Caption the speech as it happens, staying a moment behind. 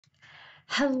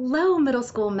Hello, middle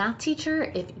school math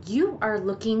teacher. If you are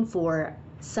looking for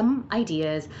some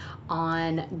ideas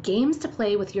on games to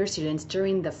play with your students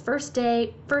during the first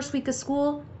week of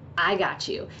school, I got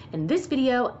you. In this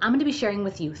video, I'm going to be sharing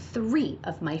with you 3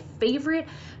 of my favorite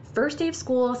first day of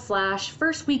school /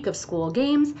 first week of school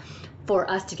games for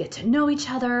us to get to know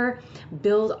each other,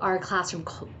 build our classroom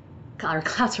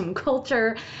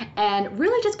culture, and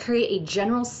really just create a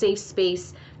general safe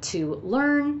space to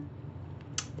learn,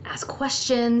 ask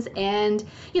questions, and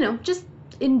just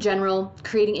in general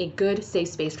creating a good safe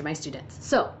space for my students.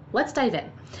 So let's dive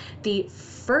in. The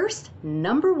first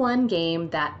number one game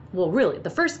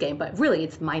the first game, but really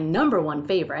it's my number one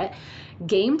favorite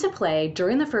game to play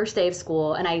during the first day of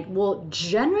school, and I will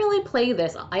generally play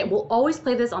this. I will always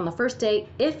play this on the first day,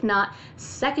 if not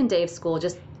second day of school,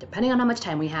 just depending on how much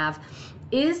time we have,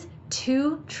 is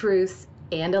 2 truths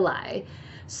and a lie.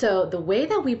 So the way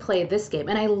that we play this game,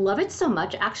 and I love it so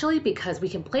much actually because we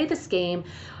can play this game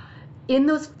in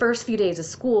those first few days of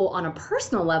school on a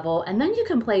personal level, and then you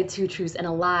can play 2 truths and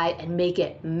a lie and make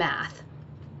it math.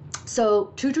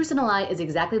 So 2 truths and a lie is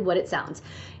exactly what it sounds.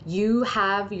 You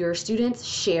have your students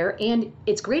share, and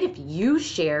it's great if you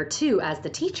share too as the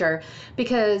teacher,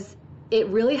 because it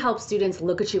really helps students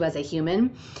look at you as a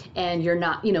human, and you're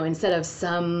not, instead of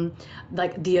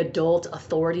like the adult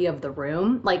authority of the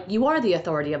room. Like, you are the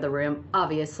authority of the room,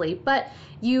 obviously, but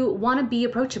you want to be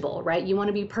approachable, right? You want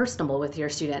to be personable with your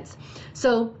students.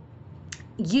 So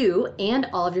you and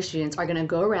all of your students are going to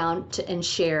go around and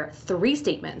share 3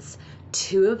 statements.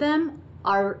 2 of them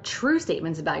are true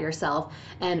statements about yourself,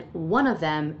 and 1 of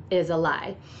them is a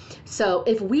lie. So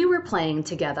if we were playing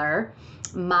together,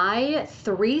 my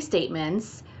 3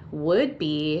 statements would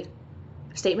be: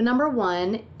 statement number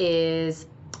 1 is,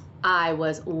 I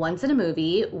was once in a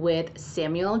movie with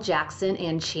Samuel Jackson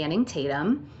and Channing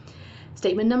Tatum.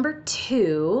 Statement number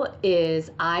 2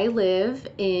 is, I live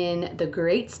in the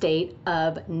great state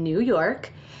of New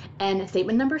York. And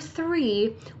statement number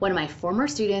 3, one of my former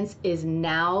students is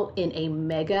now in a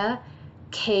mega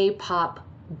K-pop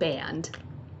band.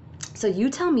 So you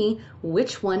tell me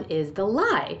which one is the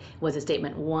lie. Was it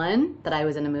statement 1, that I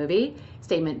was in a movie?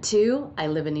 Statement 2, I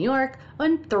live in New York?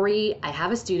 And 3, I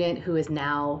have a student who is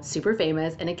now super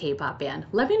famous in a K-pop band?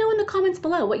 Let me know in the comments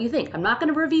below what you think. I'm not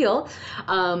going to reveal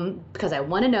because I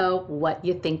want to know what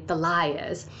you think the lie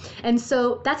is. And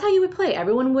so that's how you would play.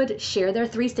 Everyone would share their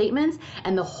 3 statements,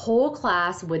 and the whole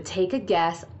class would take a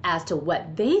guess as to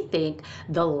what they think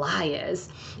the lie is.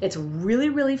 It's really,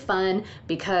 really fun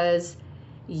because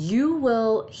you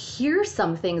will hear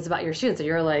some things about your students and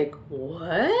you're like,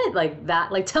 what? Like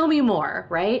that, like, tell me more,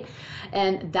 right?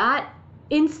 And that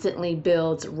instantly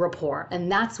builds rapport, and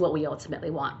that's what we ultimately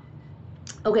want.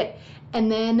 Okay,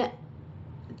 and then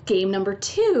game number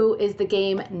 2 is the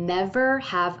game Never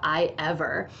Have I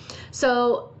Ever.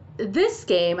 So this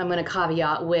game, I'm going to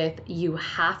caveat with, you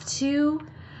have to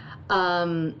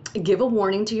give a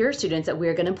warning to your students that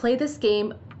we're going to play this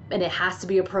game, and it has to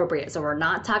be appropriate. So we're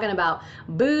not talking about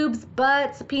boobs,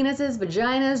 butts, penises,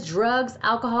 vaginas, drugs,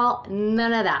 alcohol,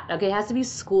 none of that. Okay, it has to be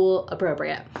school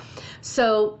appropriate.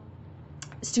 So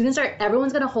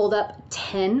everyone's gonna hold up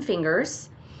 10 fingers,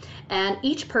 and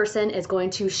each person is going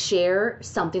to share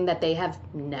something that they have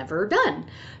never done.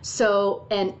 So,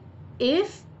 and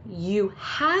if you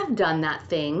have done that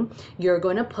thing, you're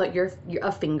going to put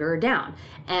a finger down,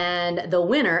 and the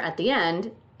winner at the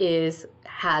end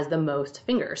has the most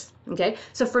fingers. Okay,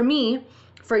 so for me,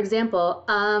 for example,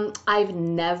 I've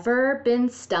never been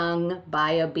stung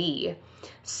by a bee.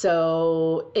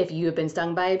 So if you have been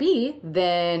stung by a bee,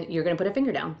 then you're going to put a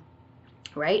finger down,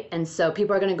 right? And so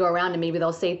people are going to go around and maybe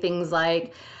they'll say things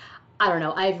like, I don't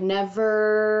know, I've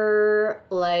never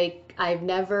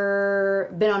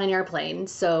been on an airplane.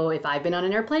 So if I've been on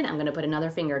an airplane, I'm going to put another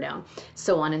finger down,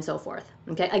 so on and so forth.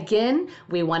 Okay. Again,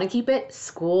 we want to keep it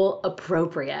school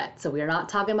appropriate. So we're not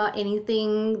talking about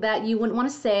anything that you wouldn't want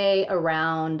to say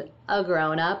around a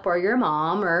grown-up or your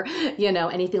mom or,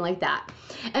 anything like that.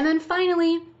 And then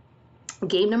finally,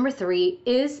 game number 3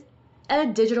 is a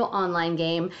digital online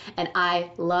game. And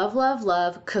I love, love,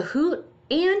 love Kahoot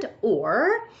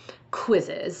and/or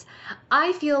quizzes.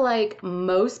 I feel like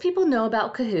most people know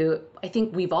about Kahoot. I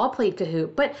think we've all played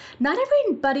Kahoot, but not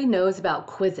everybody knows about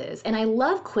quizzes. And I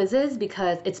love quizzes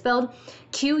because it's spelled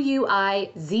Quizzes.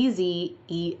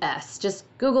 Just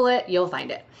Google it, you'll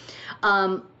find it.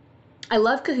 I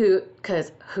love Kahoot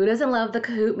because who doesn't love the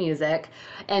Kahoot music?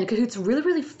 And Kahoot's really,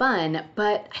 really fun,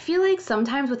 but I feel like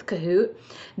sometimes with Kahoot,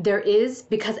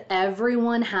 because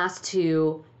everyone has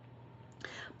to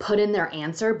put in their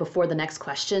answer before the next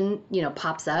question,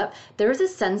 pops up, there's a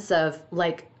sense of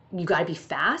like you got to be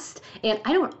fast, and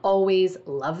I don't always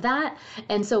love that.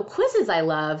 And so quizzes I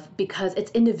love because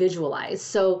it's individualized.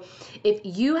 So if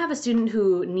you have a student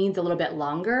who needs a little bit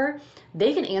longer,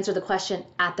 they can answer the question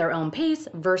at their own pace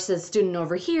versus student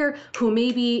over here who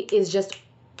maybe is just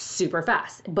super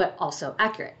fast but also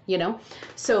accurate, you know?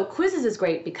 So quizzes is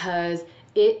great because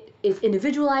it is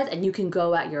individualized and you can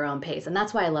go at your own pace, and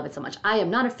that's why I love it so much. I am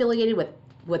not affiliated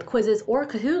with Quizzes or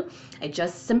Kahoot. I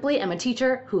just simply am a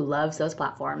teacher who loves those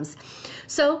platforms.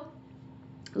 So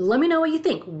let me know what you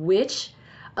think. Which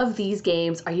of these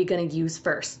games are you going to use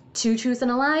first? Two Truths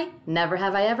and a Lie, Never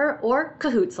Have I Ever, or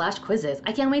Kahoot/Quizzes?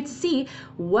 I can't wait to see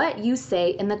what you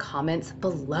say in the comments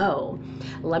below.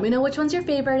 Let me know which one's your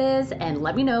favorite is, and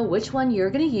let me know which one you're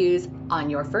going to use on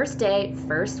your first day,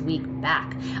 first week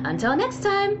back. Until next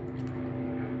time,